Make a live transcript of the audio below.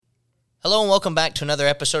Hello and welcome back to another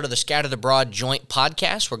episode of the Scattered Abroad Joint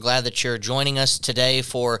Podcast. We're glad that you're joining us today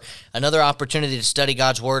for another opportunity to study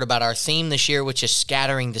God's Word about our theme this year, which is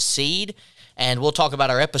Scattering the Seed. And we'll talk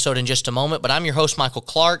about our episode in just a moment, but I'm your host, Michael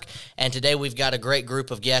Clark, and today we've got a great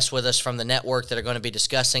group of guests with us from the network that are going to be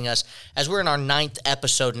discussing us as we're in our 9th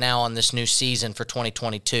episode now on this new season for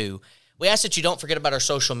 2022. We ask that you don't forget about our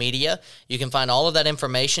social media. You can find all of that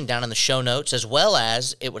information down in the show notes, as well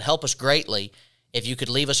as it would help us greatly if you could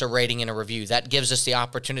leave us a rating and a review. That gives us the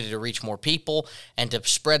opportunity to reach more people and to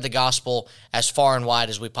spread the gospel as far and wide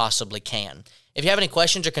as we possibly can. If you have any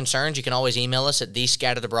questions or concerns, you can always email us at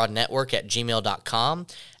thescatteredabroadnetwork@gmail.com,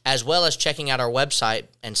 as well as checking out our website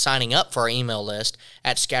and signing up for our email list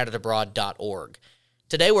at scatteredabroad.org.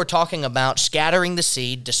 Today we're talking about scattering the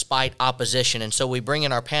seed despite opposition, and so we bring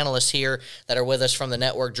in our panelists here that are with us from the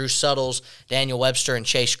network, Drew Suttles, Daniel Webster, and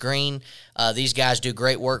Chase Green. These guys do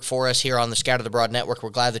great work for us here on the Scattered Abroad Network. We're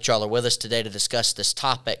glad that y'all are with us today to discuss this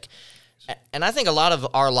topic. And I think a lot of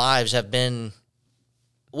our lives have been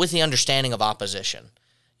with the understanding of opposition.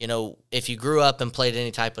 You know, if you grew up and played any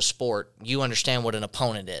type of sport, you understand what an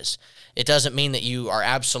opponent is. It doesn't mean that you are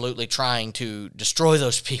absolutely trying to destroy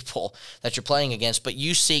those people that you're playing against, but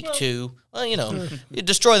you seek to, you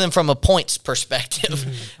destroy them from a points perspective,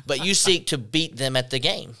 but you seek to beat them at the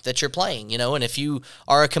game that you're playing, and if you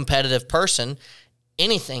are a competitive person,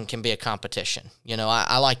 anything can be a competition.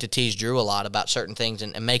 I like to tease Drew a lot about certain things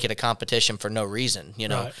and make it a competition for no reason,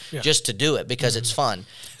 Right, yeah. just to do it because it's fun.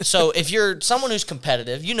 So if you're someone who's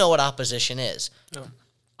competitive, you know what opposition is. Yeah.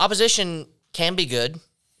 Opposition can be good.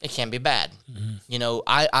 It can be bad.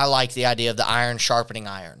 I like the idea of the iron sharpening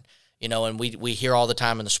iron, and we hear all the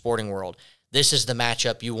time in the sporting world, this is the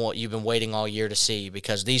matchup you've been waiting all year to see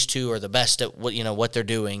because these two are the best at what they're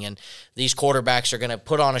doing, and these quarterbacks are going to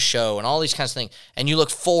put on a show and all these kinds of things, and you look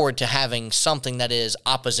forward to having something that is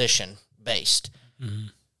opposition based. Mm-hmm.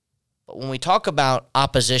 But when we talk about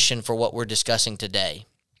opposition for what we're discussing today,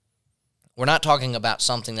 we're not talking about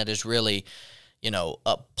something that is really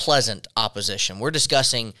a pleasant opposition. We're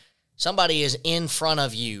discussing somebody is in front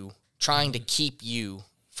of you trying to keep you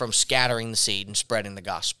from scattering the seed and spreading the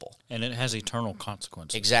gospel. And it has eternal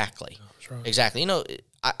consequences. Exactly. That's right. Exactly.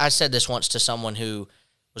 I said this once to someone who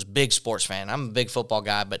was a big sports fan. I'm a big football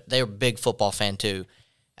guy, but they were a big football fan too.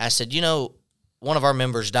 I said, one of our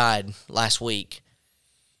members died last week.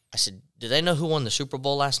 I said, do they know who won the Super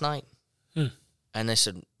Bowl last night? And they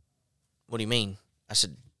said, what do you mean? I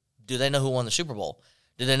said, do they know who won the Super Bowl?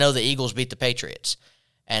 Do they know the Eagles beat the Patriots?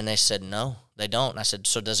 And they said, no, they don't. And I said,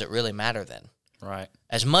 so does it really matter then? Right.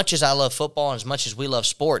 As much as I love football and as much as we love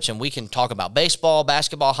sports, and we can talk about baseball,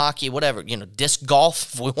 basketball, hockey, whatever, disc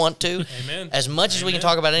golf if we want to. Amen. As much as we can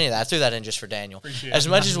talk about any of that. I threw that in just for Daniel. Appreciate as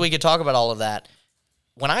much as we could talk about all of that,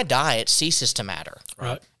 when I die, it ceases to matter.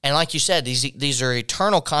 Right. And like you said, these are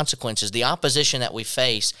eternal consequences. The opposition that we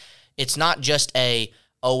face, it's not just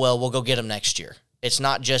we'll go get them next year. It's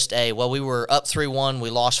not just we were up 3-1, we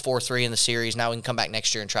lost 4-3 in the series, now we can come back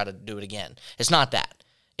next year and try to do it again. It's not that.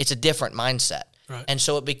 It's a different mindset. Right. And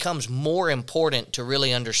so it becomes more important to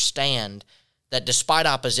really understand that despite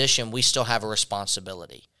opposition, we still have a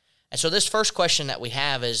responsibility. And so this first question that we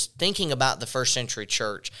have is thinking about the first century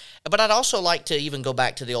church. But I'd also like to even go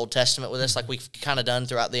back to the Old Testament with this, like we've kind of done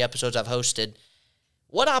throughout the episodes I've hosted.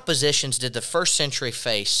 What oppositions did the first century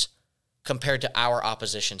face compared to our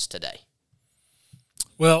oppositions today?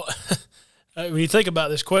 Well, when you think about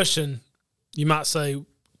this question, you might say,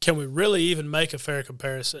 can we really even make a fair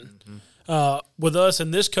comparison? With us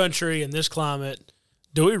in this country, in this climate,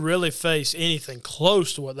 do we really face anything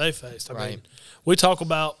close to what they faced? I mean, we talk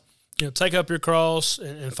about, take up your cross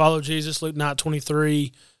and follow Jesus, Luke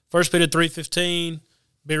 9:23, 1 Peter 3:15,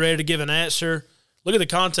 be ready to give an answer. Look at the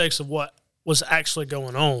context of what was actually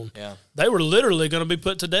going on. Yeah. They were literally going to be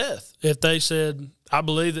put to death if they said, I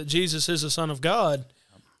believe that Jesus is the Son of God.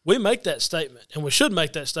 We make that statement, and we should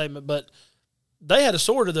make that statement, but they had a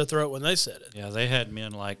sword to their throat when they said it. Yeah, they had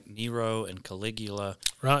men like Nero and Caligula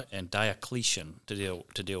and Diocletian to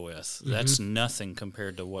deal with. Mm-hmm. That's nothing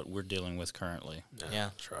compared to what we're dealing with currently. Yeah.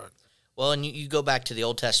 That's right. Well, and you go back to the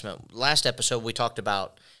Old Testament. Last episode, we talked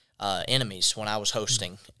about enemies when I was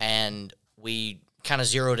hosting, and we kind of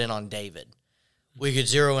zeroed in on David. We could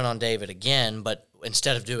zero in on David again, but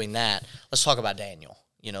instead of doing that, let's talk about Daniel.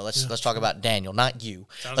 Let's talk about Daniel, not you.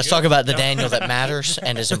 Let's talk about the Daniel that matters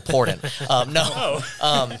and is important.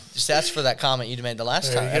 That's for that comment you made the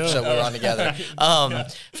last episode we were on together.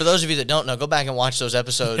 For those of you that don't know, go back and watch those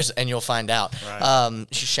episodes and you'll find out. Right.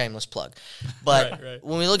 Shameless plug. But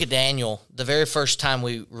when we look at Daniel, the very first time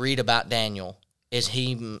we read about Daniel is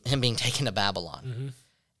him being taken to Babylon. Mm-hmm.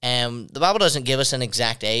 And the Bible doesn't give us an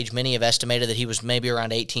exact age. Many have estimated that he was maybe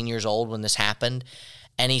around 18 years old when this happened.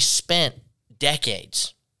 And he spent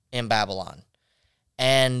decades in Babylon.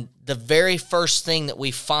 And the very first thing that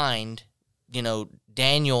we find,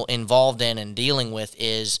 Daniel involved in and dealing with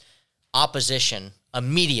is opposition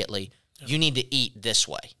immediately. You need to eat this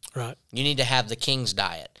way. Right. You need to have the king's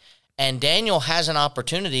diet. And Daniel has an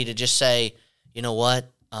opportunity to just say, you know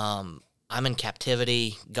what? I'm in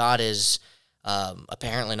captivity. God is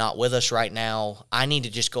apparently not with us right now. I need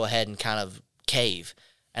to just go ahead and kind of cave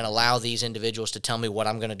and allow these individuals to tell me what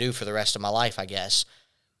I'm going to do for the rest of my life, I guess.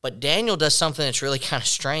 But Daniel does something that's really kind of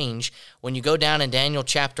strange. When you go down in Daniel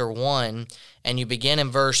chapter 1 and you begin in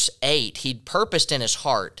verse 8, he'd purposed in his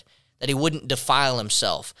heart that he wouldn't defile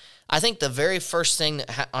himself. I think the very first thing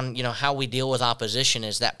that on how we deal with opposition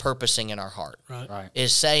is that purposing in our heart. Right.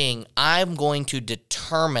 Is saying, I'm going to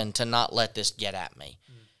determine to not let this get at me.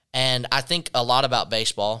 And I think a lot about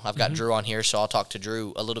baseball. I've got Drew on here, so I'll talk to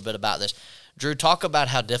Drew a little bit about this. Drew, talk about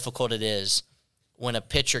how difficult it is when a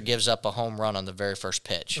pitcher gives up a home run on the very first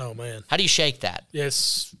pitch. Oh, man. How do you shake that?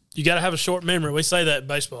 Yes, you got to have a short memory. We say that in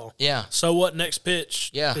baseball. Yeah. So what, next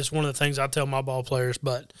pitch is one of the things I tell my ball players.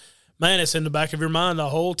 But, man, it's in the back of your mind the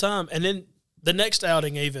whole time. And then the next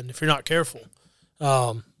outing even, if you're not careful.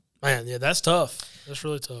 Man, yeah, that's tough. That's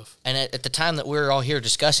really tough. And at the time that we were all here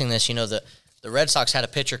discussing this, the Red Sox had a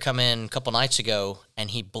pitcher come in a couple nights ago,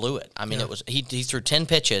 and he blew it. I mean, it was he threw 10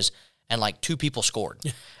 pitches, and like 2 people scored.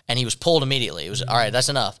 And he was pulled immediately. It was, all right, that's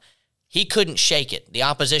enough. He couldn't shake it. The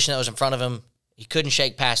opposition that was in front of him, he couldn't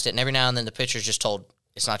shake past it. And every now and then the pitcher's just told,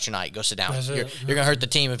 it's not your night. Go sit down. You're going to hurt the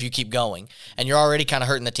team if you keep going. And you're already kind of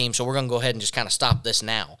hurting the team, so we're going to go ahead and just kind of stop this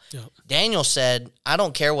now. Yep. Daniel said, I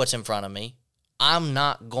don't care what's in front of me. I'm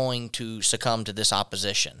not going to succumb to this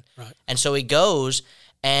opposition. Right. And so he goes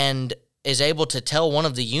and is able to tell one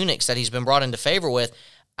of the eunuchs that he's been brought into favor with,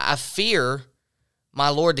 I fear my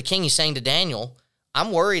lord the king. He's saying to Daniel,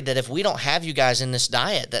 I'm worried that if we don't have you guys in this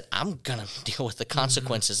diet, that I'm going to deal with the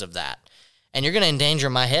consequences of that. And you're going to endanger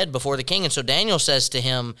my head before the king. And so Daniel says to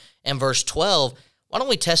him in verse 12, why don't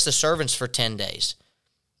we test the servants for 10 days?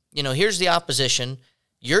 Here's the opposition.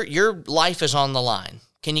 Your life is on the line.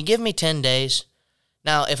 Can you give me 10 days?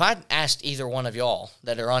 Now, if I asked either one of y'all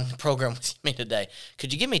that are on the program with me today,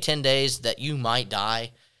 could you give me 10 days that you might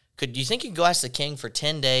die? Do you think you could go ask the king for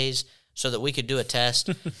 10 days so that we could do a test?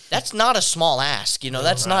 That's not a small ask.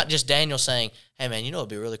 That's not just Daniel saying, hey, man, it'd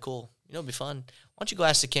be really cool. It'd be fun. Why don't you go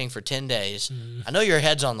ask the king for 10 days? I know your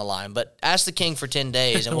head's on the line, but ask the king for 10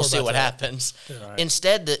 days and we'll see what happens. Right.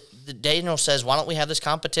 Instead, the Daniel says, why don't we have this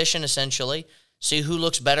competition, essentially, see who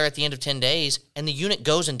looks better at the end of 10 days, and the eunuch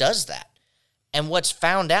goes and does that. And what's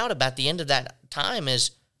found out about the end of that time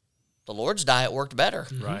is the Lord's diet worked better.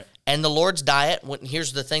 Right. And the Lord's diet,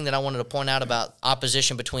 here's the thing that I wanted to point out about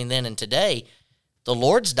opposition between then and today. The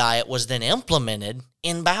Lord's diet was then implemented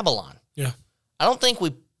in Babylon. Yeah. I don't think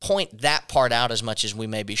we point that part out as much as we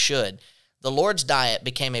maybe should. The Lord's diet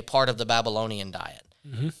became a part of the Babylonian diet.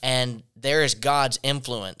 Mm-hmm. And there is God's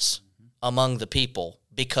influence among the people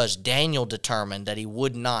because Daniel determined that he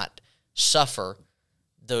would not suffer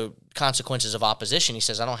the consequences of opposition. He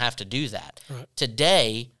says, I don't have to do that. Right.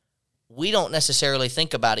 Today, we don't necessarily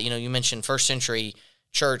think about it. You mentioned first century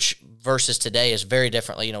church versus today is very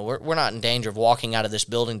differently. We're not in danger of walking out of this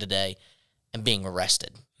building today and being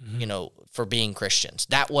arrested, for being Christians.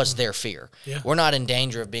 That was their fear. Yeah. We're not in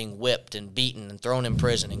danger of being whipped and beaten and thrown in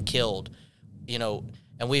prison and killed, and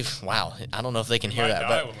I don't know if they can hear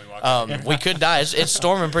that, but we could die. It's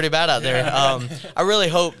storming pretty bad out there. I really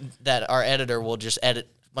hope that our editor will just edit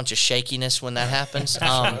a bunch of shakiness when that happens.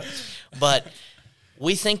 But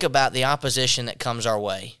we think about the opposition that comes our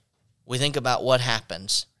way. We think about what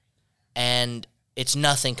happens, and it's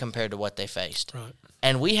nothing compared to what they faced. Right.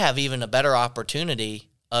 And we have even a better opportunity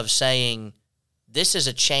of saying, this is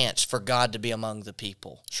a chance for God to be among the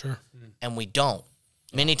people. Sure. And we don't.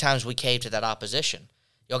 Many times we cave to that opposition.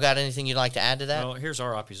 Y'all got anything you'd like to add to that? Well, here's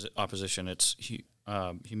our opposition. It's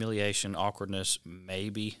humiliation, awkwardness.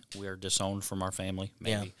 Maybe we're disowned from our family.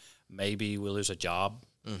 Maybe. Yeah. Maybe we lose a job.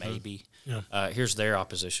 Mm-hmm. Maybe. Yeah. Here's their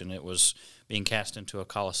opposition. It was being cast into a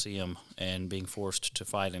coliseum and being forced to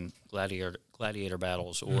fight in gladiator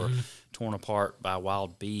battles or torn apart by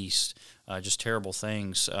wild beasts. Just terrible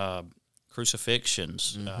things.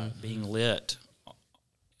 Crucifixions, being lit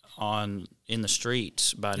in the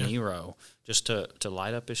streets by Nero just to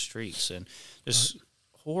light up his streets, and just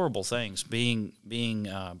horrible things being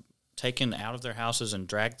taken out of their houses and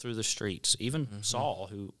dragged through the streets. Even Saul,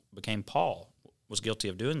 who became Paul, was guilty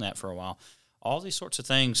of doing that for a while. All these sorts of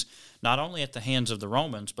things, not only at the hands of the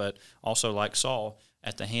Romans, but also like Saul,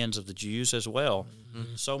 at the hands of the Jews as well.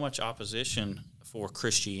 So much opposition for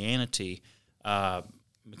Christianity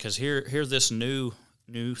because here this new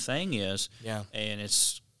thing is, and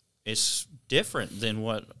it's different than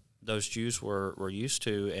what those Jews were used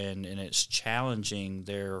to, and it's challenging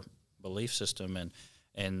their belief system,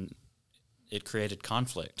 and it created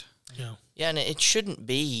conflict. Yeah, and it shouldn't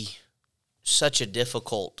be such a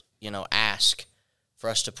difficult, ask for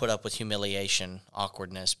us to put up with humiliation,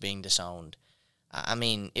 awkwardness, being disowned. I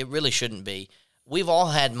mean, it really shouldn't be. We've all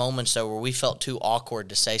had moments, though, where we felt too awkward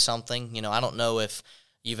to say something. I don't know if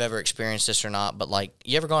you've ever experienced this or not, but,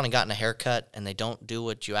 you ever gone and gotten a haircut and they don't do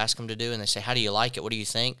what you ask them to do, and they say, how do you like it? What do you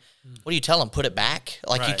think? What do you tell them? Put it back?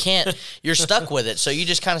 You can't. You're stuck with it. So you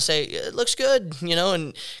just kind of say, it looks good,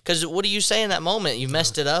 and because what do you say in that moment? You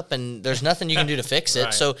messed it up, and there's nothing you can do to fix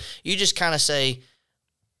it. So you just kind of say,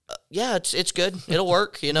 yeah, it's good. It'll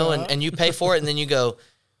work, and you pay for it, and then you go,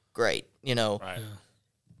 great,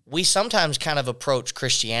 We sometimes kind of approach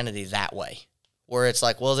Christianity that way, where it's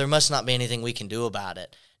like, well, there must not be anything we can do about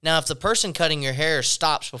it. Now, if the person cutting your hair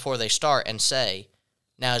stops before they start and say,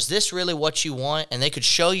 now, is this really what you want? And they could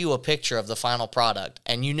show you a picture of the final product,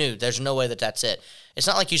 and you knew there's no way that's it. It's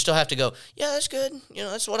not like you still have to go, yeah, that's good.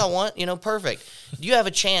 That's what I want. Perfect. You have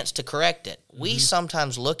a chance to correct it. We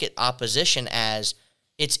sometimes look at opposition as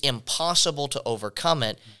it's impossible to overcome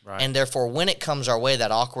it, and therefore when it comes our way,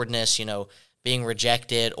 that awkwardness, being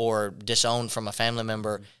rejected or disowned from a family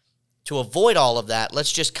member, to avoid all of that,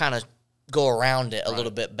 let's just kind of go around it a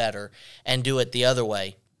little bit better and do it the other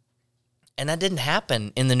way. And that didn't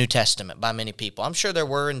happen in the New Testament by many people. I'm sure there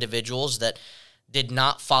were individuals that did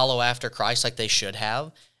not follow after Christ like they should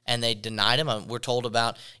have, and they denied him. We're told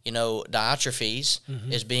about, Diotrephes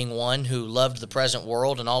as being one who loved the present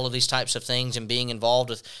world and all of these types of things, and being involved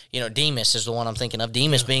with, Demas is the one I'm thinking of.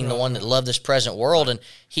 Demas being the one that loved this present world, and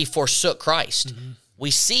he forsook Christ. We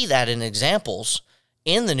see that in examples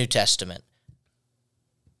in the New Testament.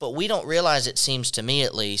 But we don't realize, it seems to me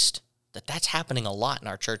at least, that that's happening a lot in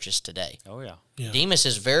our churches today. Oh, yeah. Demas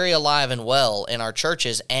is very alive and well in our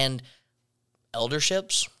churches, and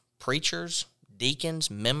elderships, preachers, deacons,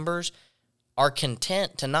 members are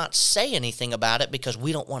content to not say anything about it because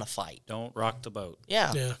we don't want to fight. Don't rock the boat.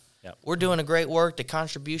 Yeah. We're doing a great work. The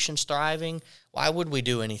contribution's thriving. Why would we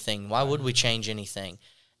do anything? Why would we change anything?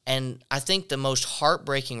 And I think the most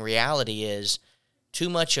heartbreaking reality is too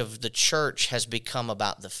much of the church has become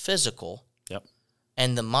about the physical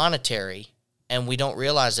and the monetary, and we don't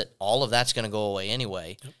realize that all of that's going to go away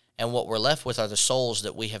anyway. And what we're left with are the souls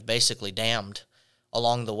that we have basically damned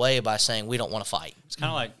along the way by saying we don't want to fight. It's kind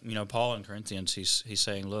of like, Paul in Corinthians, he's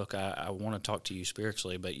saying, look, I want to talk to you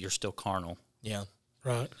spiritually, but you're still carnal. Yeah.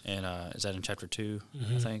 Right. And is that in chapter 2,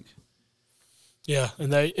 I think? Yeah,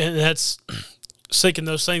 and that's seeking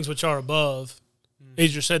those things which are above,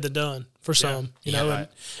 easier said than done for some,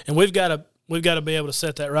 and we've got to be able to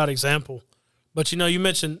set that right example. But, you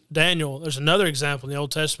mentioned Daniel. There's another example in the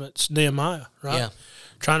Old Testament. It's Nehemiah, right? Yeah.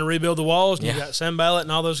 Trying to rebuild the walls, and you got Sanballat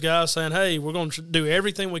and all those guys saying, hey, we're going to do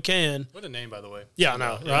everything we can. What a name, by the way. Yeah, I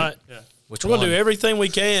know, right? Yeah. We're going to do everything we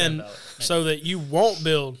can so that you won't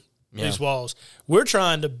build these walls. We're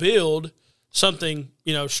trying to build something,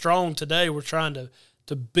 strong today. We're trying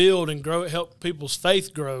to build and grow, help people's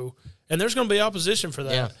faith grow, and there's going to be opposition for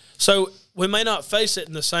that. Yeah. So we may not face it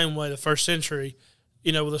in the same way the first century,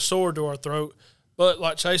 with a sword to our throat, but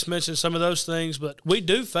like Chase mentioned, some of those things, but we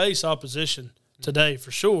do face opposition today for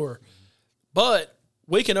sure. But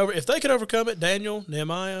we can if they could overcome it, Daniel,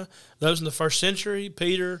 Nehemiah, those in the first century,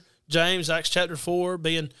 Peter, James, Acts chapter 4,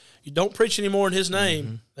 being you don't preach anymore in his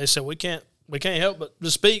name. They said we can't help but to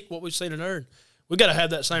speak what we've seen and heard. We got to have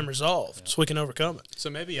that same resolve so we can overcome it. So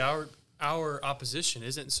maybe our opposition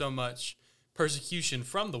isn't so much persecution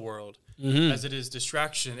from the world as it is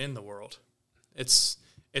distraction in the world. It's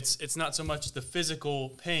not so much the physical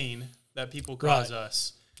pain that people cause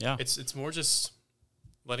us. Yeah. It's more just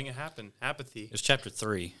letting it happen. Apathy. It's chapter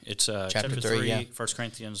 3. It's chapter 3, 1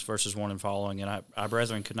 Corinthians verses 1 and following. And I,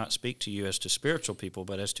 brethren, could not speak to you as to spiritual people,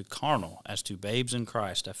 but as to carnal, as to babes in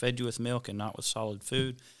Christ. I fed you with milk and not with solid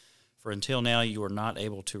food. For until now you were not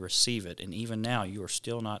able to receive it, and even now you are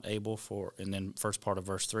still not able and then first part of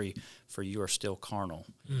verse 3, for you are still carnal.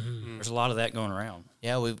 There's a lot of that going around.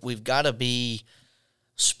 Yeah, we've got to be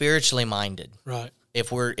spiritually minded. Right.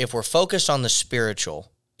 If we're focused on the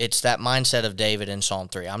spiritual, it's that mindset of David in Psalm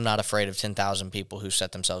 3. I'm not afraid of 10,000 people who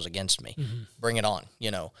set themselves against me. Bring it on,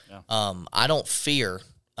 Yeah. I don't fear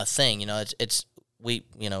a thing. We,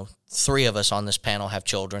 3 of us on this panel have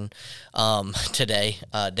children today.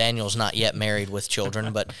 Daniel's not yet married with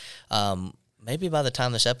children, but maybe by the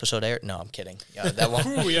time this episode aired. No, I'm kidding. Yeah, that won't,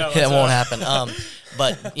 Ooh, yeah, that won't happen.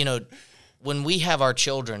 But, you know, when we have our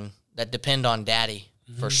children that depend on daddy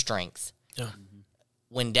for strength,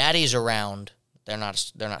 when daddy's around, they're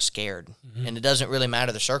not scared. And it doesn't really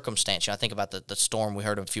matter the circumstance. You know, I think about the storm we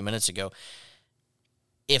heard a few minutes ago.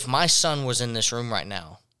 If my son was in this room right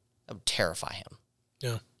now, that would terrify him.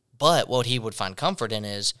 Yeah. But what he would find comfort in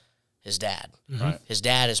is his dad. Right. His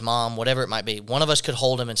dad, his mom, whatever it might be. One of us could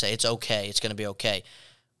hold him and say, it's okay, it's going to be okay.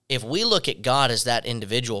 If we look at God as that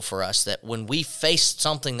individual for us, that when we face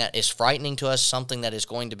something that is frightening to us, something that is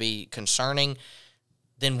going to be concerning,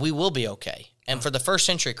 then we will be okay. And for the first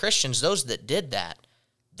century Christians, those that did that,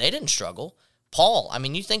 they didn't struggle. Paul, I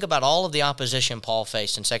mean, you think about all of the opposition Paul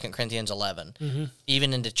faced in 2 Corinthians 11,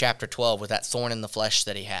 even into chapter 12 with that thorn in the flesh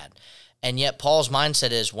that he had. And yet Paul's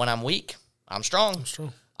mindset is, when I'm weak, I'm strong. I'm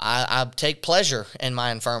strong. I take pleasure in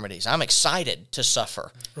my infirmities. I'm excited to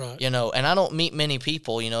suffer, Right. you know, and I don't meet many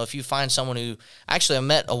people, you know, if you find someone who, actually I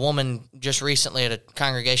met a woman just recently at a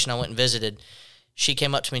congregation I went and visited. She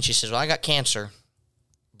came up to me and she says, well, I got cancer,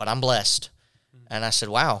 but I'm blessed. And I said,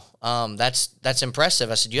 wow, that's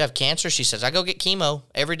impressive. I said, you have cancer? She says, I go get chemo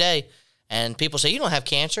every day. And people say, you don't have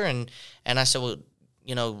cancer. And I said, well,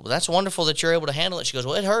 you know, that's wonderful that you're able to handle it. She goes,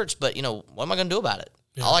 well, it hurts, but, you know, what am I going to do about it?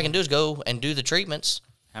 Yeah. All I can do is go and do the treatments.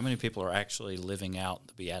 How many people are actually living out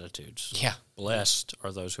the Beatitudes? Yeah. Blessed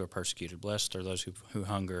are those who are persecuted. Blessed are those who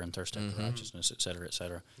hunger and thirst after righteousness, et cetera, et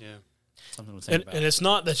cetera. Yeah. Something to think about. And it's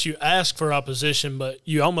not that you ask for opposition, but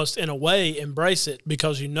you almost, in a way, embrace it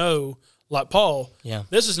because you know, like Paul,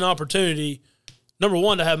 this is an opportunity, number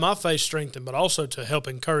one, to have my faith strengthened, but also to help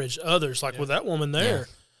encourage others. Like with that woman there,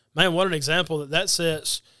 man, what an example that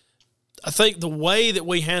sets. I think the way that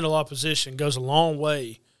we handle opposition goes a long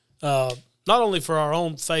way, not only for our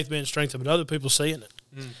own faith being strengthened, but other people seeing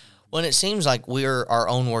it. Well, it seems like we're our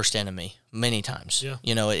own worst enemy many times. Yeah.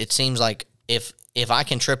 You know, it seems like if I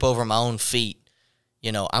can trip over my own feet,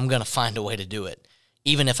 you know, I'm going to find a way to do it.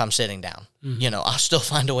 Even if I'm sitting down, you know, I'll still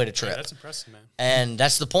find a way to trip. Yeah, that's impressive, man. And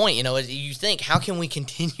that's the point, you know, is you think, how can we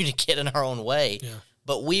continue to get in our own way? Yeah.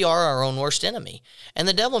 But we are our own worst enemy. And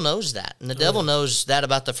the devil knows that. And the devil knows that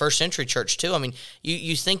about the first century church, too. I mean,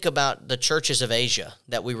 you think about the churches of Asia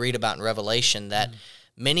that we read about in Revelation, that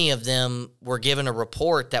many of them were given a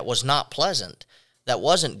report that was not pleasant, that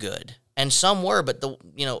wasn't good. And some were, but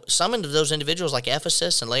some of those individuals like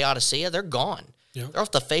Ephesus and Laodicea, they're gone. Yeah. They're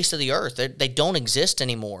off the face of the earth. They don't exist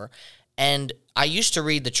anymore. And I used to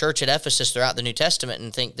read the church at Ephesus throughout the New Testament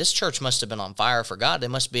and think, this church must have been on fire for God. They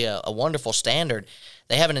must be a wonderful standard.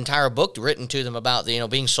 They have an entire book written to them about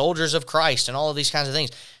being soldiers of Christ and all of these kinds of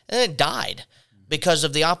things. And it died because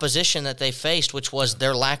of the opposition that they faced, which was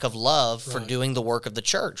their lack of love for doing the work of the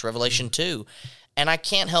church, Revelation 2. And I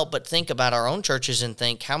can't help but think about our own churches and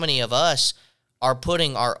think how many of us are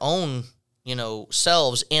putting our own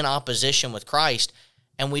selves in opposition with Christ,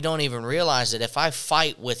 and we don't even realize that if I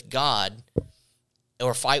fight with God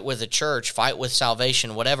or fight with the church, fight with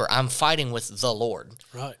salvation, whatever, I'm fighting with the Lord.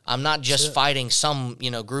 Right. I'm not just fighting some,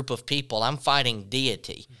 group of people. I'm fighting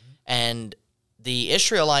deity. And the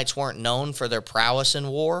Israelites weren't known for their prowess in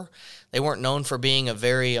war. They weren't known for being a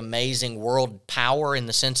very amazing world power in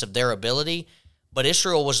the sense of their ability. But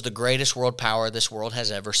Israel was the greatest world power this world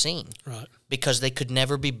has ever seen. Right. Because they could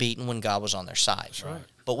never be beaten when God was on their side. That's right.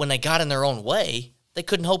 But when they got in their own way, they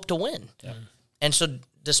couldn't hope to win. Yeah. And so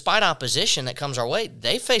despite opposition that comes our way,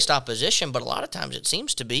 they faced opposition, but a lot of times it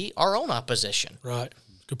seems to be our own opposition. Right.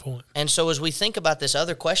 Good point. And so as we think about this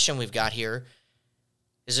other question we've got here,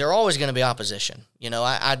 is there always going to be opposition?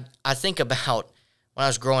 I think about when I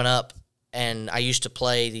was growing up and I used to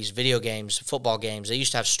play these video games, football games, they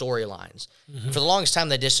used to have storylines. For the longest time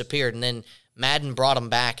they disappeared, and then Madden brought them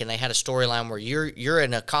back, and they had a storyline where you're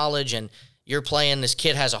in a college and you're playing, this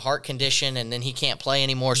kid has a heart condition, and then he can't play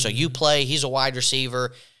anymore, so you play, he's a wide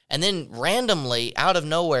receiver, and then randomly, out of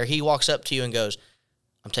nowhere, he walks up to you and goes,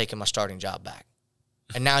 I'm taking my starting job back.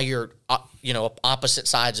 And now you're, opposite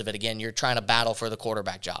sides of it again. You're trying to battle for the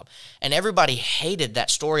quarterback job. And everybody hated that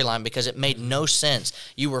storyline because it made no sense.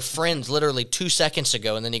 You were friends literally 2 seconds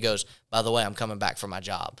ago, and then he goes, by the way, I'm coming back for my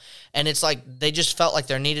job. And it's like they just felt like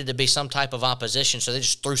there needed to be some type of opposition, so they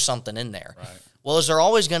just threw something in there. Right. Well, is there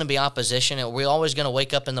always going to be opposition? Are we always going to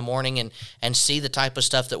wake up in the morning and see the type of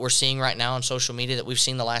stuff that we're seeing right now on social media that we've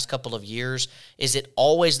seen the last couple of years? Is it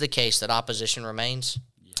always the case that opposition remains?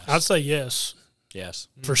 Yes. I'd say yes. Yes.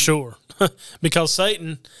 For sure. Because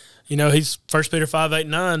Satan, he's 1 Peter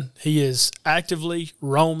 5:8-9. He is actively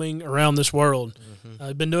roaming around this world.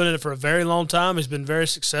 He's been doing it for a very long time. He's been very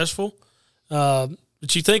successful. But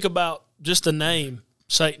you think about just the name,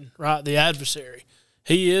 Satan, right? The adversary.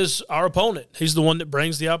 He is our opponent. He's the one that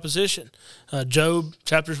brings the opposition. Job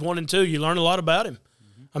chapters 1 and 2, you learn a lot about him.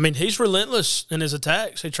 I mean, he's relentless in his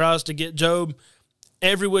attacks. He tries to get Job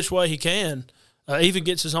every which way he can. Even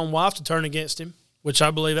gets his own wife to turn against him, which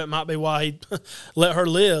I believe that might be why he let her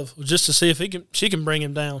live, just to see if she can bring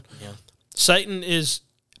him down. Yeah. Satan is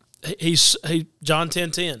John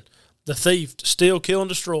 10:10, the thief, steal, kill, and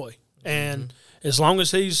destroy. And as long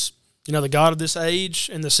as he's the god of this age,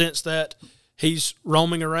 in the sense that he's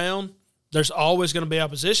roaming around, there's always going to be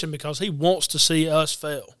opposition because he wants to see us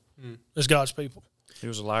fail as God's people. He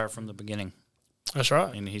was a liar from the beginning. That's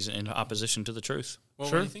right. And he's in opposition to the truth. Well,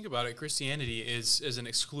 Sure. when you think about it, Christianity is an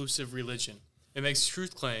exclusive religion. It makes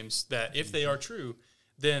truth claims that if they are true,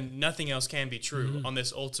 then nothing else can be true on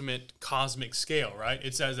this ultimate cosmic scale, right?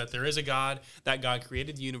 It says that there is a God, that God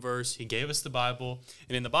created the universe, he gave us the Bible,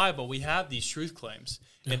 and in the Bible we have these truth claims.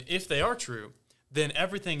 Yeah. And if they are true, then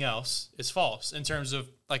everything else is false in terms of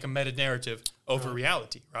like a meta-narrative over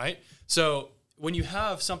reality, right? So when you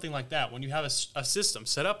have something like that, when you have a system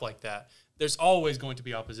set up like that, there's always going to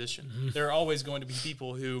be opposition. There are always going to be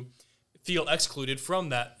people who feel excluded from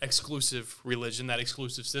that exclusive religion, that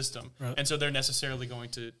exclusive system. Right. And so they're necessarily going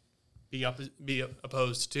to be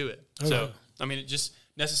opposed to it. Okay. So, I mean, it just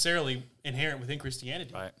necessarily inherent within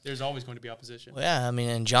Christianity. Right. There's always going to be opposition. Well, yeah, I mean,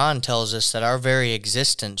 and John tells us that our very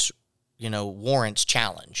existence, warrants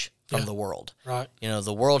challenge from the world. Right.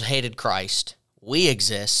 The world hated Christ. We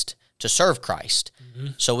exist to serve Christ.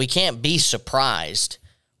 So we can't be surprised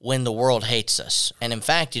when the world hates us. And in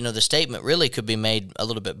fact, the statement really could be made a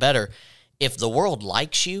little bit better. If the world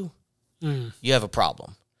likes you, you have a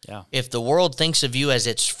problem. Yeah. If the world thinks of you as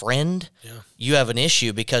its friend, you have an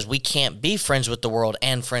issue, because we can't be friends with the world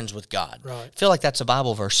and friends with God. Right. I feel like that's a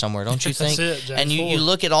Bible verse somewhere, don't you think? That's it, James and you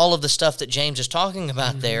look at all of the stuff that James is talking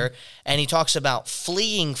about there, and he talks about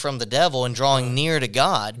fleeing from the devil and drawing near to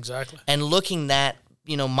God. Exactly. And looking that,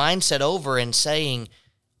 mindset over and saying,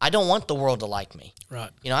 I don't want the world to like me. Right.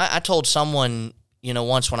 I told someone,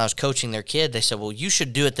 once when I was coaching their kid, they said, well, you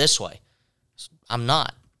should do it this way. I'm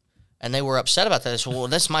not. And they were upset about that. They said, well,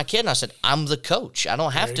 that's my kid. And I said, I'm the coach. I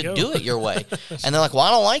don't have to do it your way. And they're like, well, I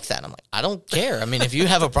don't like that. I'm like, I don't care. I mean, if you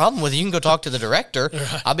have a problem with it, you can go talk to the director.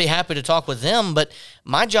 Right. I'll be happy to talk with them. But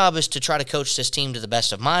my job is to try to coach this team to the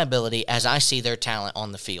best of my ability as I see their talent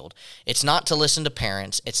on the field. It's not to listen to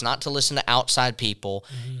parents. It's not to listen to outside people.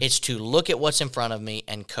 It's to look at what's in front of me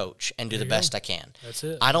and coach and do the best I can. That's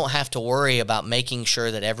it. I don't have to worry about making sure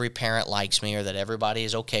that every parent likes me or that everybody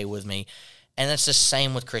is okay with me. And that's the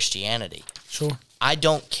same with Christianity. Sure. I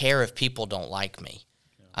don't care if people don't like me.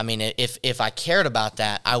 I mean, if I cared about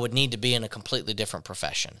that, I would need to be in a completely different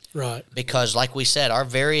profession. Right. Because like we said, our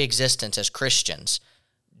very existence as Christians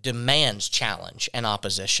demands challenge and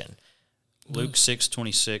opposition. Luke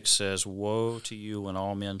 6:26 says, "Woe to you when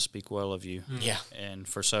all men speak well of you." Yeah. And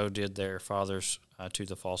for so did their fathers to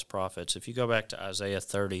the false prophets. If you go back to Isaiah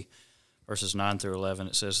 30, verses 9 through 11,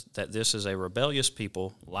 it says that this is a rebellious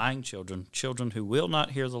people, lying children, children who will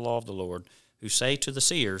not hear the law of the Lord, who say to the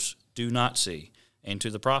seers, do not see, and to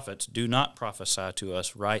the prophets, do not prophesy to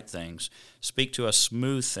us right things, speak to us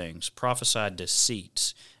smooth things, prophesy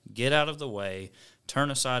deceits, get out of the way, turn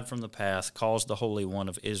aside from the path, cause the Holy One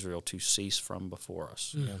of Israel to cease from before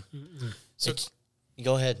us. So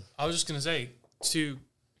go ahead. I was just going to say, to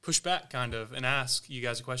push back kind of and ask you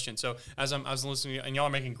guys a question. So as I was listening, and y'all are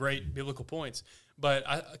making great biblical points, but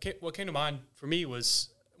what came to mind for me was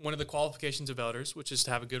one of the qualifications of elders, which is to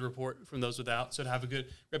have a good report from those without, so to have a good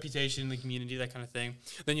reputation in the community, that kind of thing.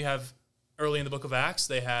 Then you have early in the book of Acts,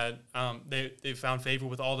 they had they found favor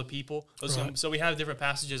with all the people. Right. So we have different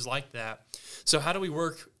passages like that. So how do we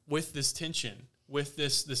work with this tension, with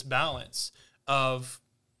this balance of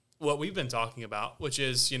what we've been talking about, which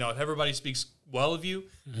is, if everybody speaks well of you,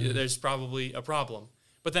 there's probably a problem.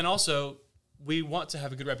 But then also, we want to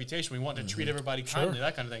have a good reputation. We want to treat everybody kindly,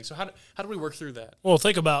 that kind of thing. So how do we work through that? Well,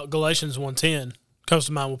 think about Galatians 1:10. Comes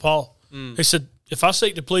to mind with Paul. He said, if I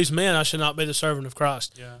seek to please men, I should not be the servant of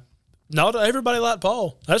Christ. Yeah. Not everybody liked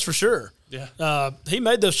Paul. That's for sure. Yeah. He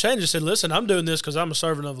made those changes. Said, listen, I'm doing this because I'm a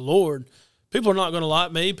servant of the Lord. People are not going to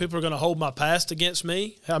like me. People are going to hold my past against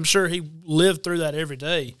me. I'm sure he lived through that every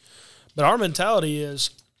day. But our mentality is,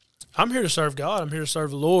 I'm here to serve God. I'm here to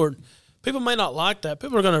serve the Lord. People may not like that.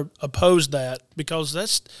 People are going to oppose that because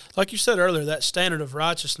that's, like you said earlier, that standard of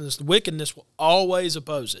righteousness, the wickedness will always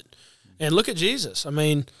oppose it. And look at Jesus. I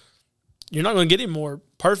mean, you're not going to get him more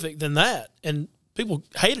perfect than that. And people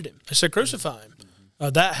hated him. They said, crucify him.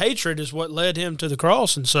 That hatred is what led him to the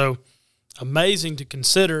cross. And so, amazing to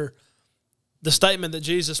consider the statement that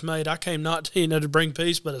Jesus made, I came not to bring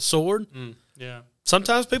peace, but a sword. Yeah.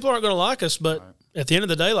 Sometimes people aren't going to like us, but at the end of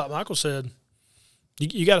the day, like Michael said,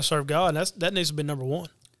 you got to serve God. And that needs to be number one.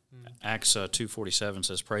 Acts 2:47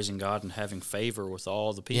 says, praising God and having favor with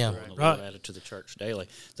all the people, Yeah. and the Lord added to the church daily.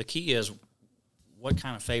 The key is, what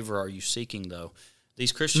kind of favor are you seeking, though?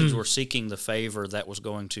 These Christians were seeking the favor that was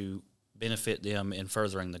going to benefit them in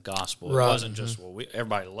furthering the gospel. Right. It wasn't just,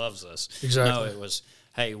 everybody loves us. Exactly. No, it was,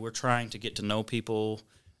 hey, we're trying to get to know people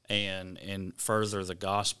and further the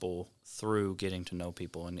gospel through getting to know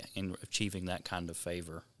people and achieving that kind of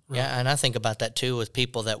favor. Yeah, and I think about that too with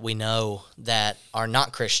people that we know that are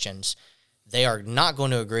not Christians. They are not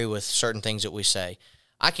going to agree with certain things that we say.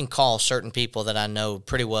 I can call certain people that I know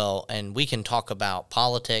pretty well, and we can talk about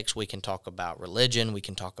politics, we can talk about religion, we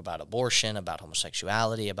can talk about abortion, about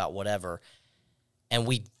homosexuality, about whatever, and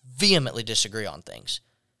we vehemently disagree on things.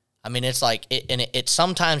 I mean, it's like, it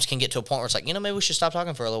sometimes can get to a point where it's like, maybe we should stop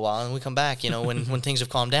talking for a little while, and we come back, when things have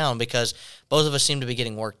calmed down, because both of us seem to be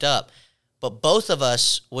getting worked up. But both of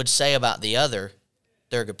us would say about the other,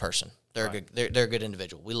 they're a good person. They're a good. They're a good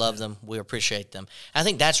individual. We love them. We appreciate them. I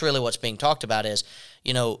think that's really what's being talked about. Is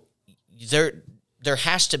there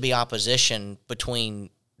has to be opposition between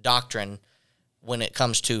doctrine when it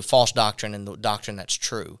comes to false doctrine and the doctrine that's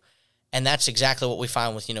true, and that's exactly what we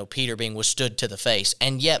find with Peter being withstood to the face.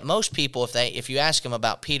 And yet, most people, if you ask them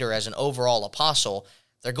about Peter as an overall apostle,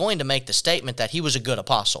 they're going to make the statement that he was a good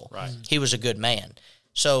apostle. Right. He was a good man.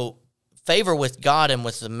 So favor with God and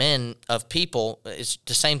with the men of people is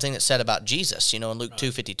the same thing that's said about Jesus, in Luke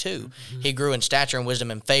 2:52. He grew in stature and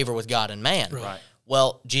wisdom and favor with God and man. Right.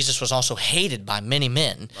 Well, Jesus was also hated by many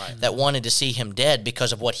men that wanted to see him dead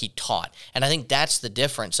because of what he taught. And I think that's the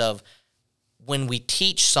difference of when we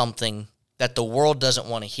teach something that the world doesn't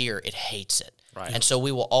want to hear, it hates it. Right. And so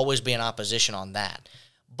we will always be in opposition on that.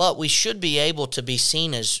 But we should be able to be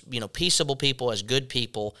seen as, peaceable people, as good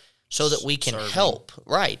people, so that we can help,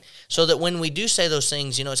 right? So that when we do say those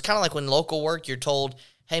things, it's kind of like when local work, you're told,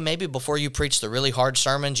 hey, maybe before you preach the really hard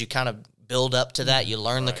sermons, you kind of build up to that. You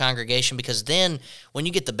learn the congregation, because then when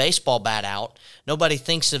you get the baseball bat out, nobody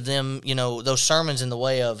thinks of them, those sermons in the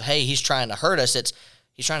way of, hey, he's trying to hurt us. It's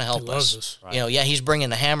he's trying to help us. Right. He's bringing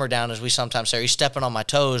the hammer down, as we sometimes say. He's stepping on my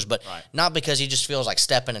toes, but not because he just feels like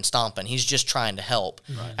stepping and stomping. He's just trying to help.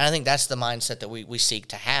 Right. And I think that's the mindset that we seek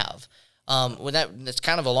to have. That's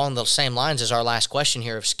kind of along the same lines as our last question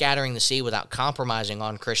here of scattering the seed without compromising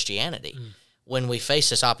on Christianity when we face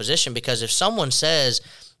this opposition. Because if someone says,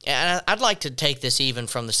 and I'd like to take this even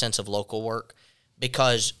from the sense of local work,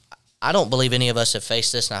 because I don't believe any of us have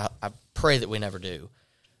faced this, and I pray that we never do.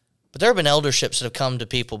 But there have been elderships that have come to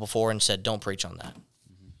people before and said, don't preach on that.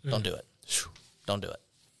 Don't do it. Don't do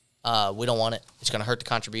it. We don't want it. It's going to hurt the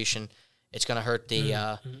contribution. It's going to hurt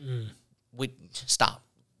the stop.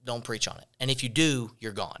 Don't preach on it. And if you do,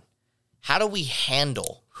 you're gone. How do we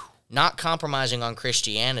handle not compromising on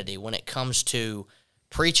Christianity when it comes to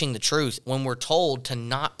preaching the truth when we're told to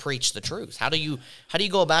not preach the truth? How do you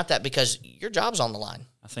go about that? Because your job's on the line.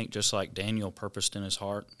 I think just like Daniel purposed in his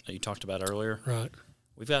heart that you talked about earlier, Right.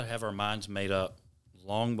 we've got to have our minds made up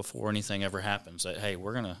long before anything ever happens that, hey,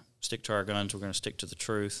 we're going to stick to our guns, we're going to stick to the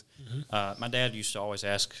truth. My dad used to always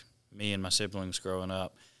ask me and my siblings growing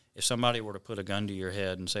up, if somebody were to put a gun to your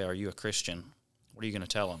head and say, are you a Christian? What are you going to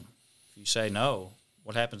tell them? If you say no,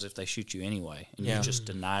 what happens if they shoot you anyway and you just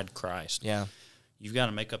denied Christ? Yeah. You've got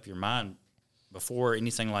to make up your mind before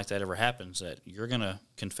anything like that ever happens that you're going to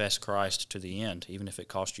confess Christ to the end, even if it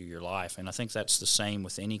costs you your life. And I think that's the same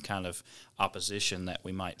with any kind of opposition that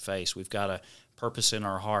we might face. We've got a purpose in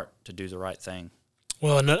our heart to do the right thing.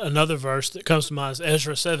 Well, another verse that comes to mind is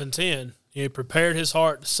Ezra 7:10. He prepared his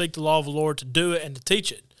heart to seek the law of the Lord, to do it and to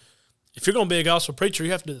teach it. If you're going to be a gospel preacher,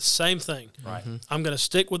 you have to do the same thing. Right. I'm going to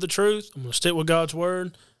stick with the truth. I'm going to stick with God's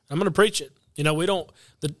word. I'm going to preach it. We don't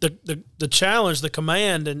the challenge, the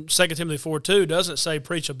command in 2 Timothy 4:2 doesn't say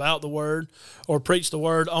preach about the word or preach the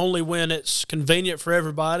word only when it's convenient for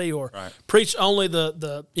everybody or preach only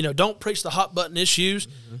the don't preach the hot button issues.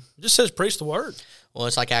 It just says preach the word. Well,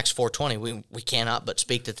 it's like Acts 4:20. We cannot but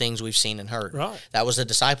speak the things we've seen and heard. Right. That was the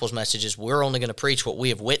disciples' message, is we're only going to preach what we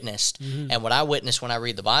have witnessed. And what I witness when I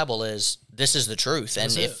read the Bible is this is the truth.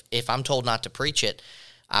 And if I'm told not to preach it,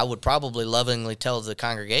 I would probably lovingly tell the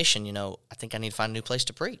congregation, I think I need to find a new place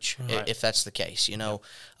to preach, if that's the case,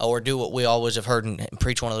 or do what we always have heard and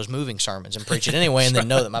preach one of those moving sermons and preach it anyway and then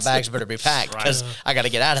know that my bags better be packed because I got to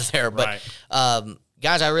get out of there. But,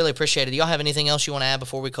 guys, I really appreciate it. Do y'all have anything else you want to add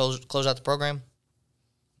before we close out the program?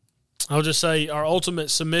 I'll just say our ultimate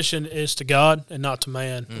submission is to God and not to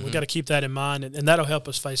man. We got to keep that in mind, and that'll help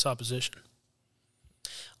us face opposition.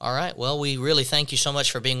 All right. Well, we really thank you so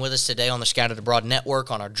much for being with us today on the Scattered Abroad Network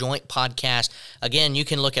on our joint podcast. Again, you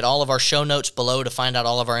can look at all of our show notes below to find out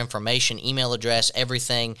all of our information, email address,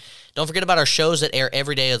 everything. Don't forget about our shows that air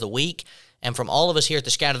every day of the week. And from all of us here at the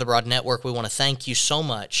Scattered Abroad Network, we want to thank you so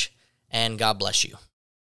much, and God bless you.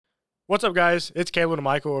 What's up, guys? It's Caleb and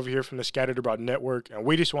Michael over here from the Scattered Abroad Network, and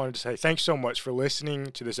we just wanted to say thanks so much for listening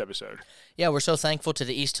to this episode. Yeah, we're so thankful to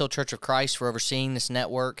the East Hill Church of Christ for overseeing this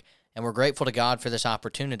network, and we're grateful to God for this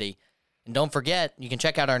opportunity. And don't forget, you can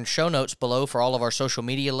check out our show notes below for all of our social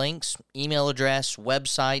media links, email address,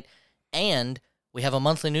 website, and we have a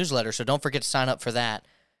monthly newsletter, so don't forget to sign up for that.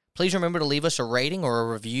 Please remember to leave us a rating or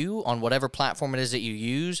a review on whatever platform it is that you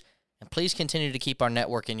use, and please continue to keep our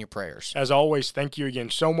network in your prayers. As always, thank you again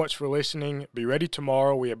so much for listening. Be ready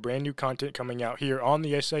tomorrow. We have brand new content coming out here on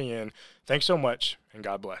the SAN. Thanks so much, and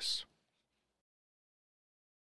God bless.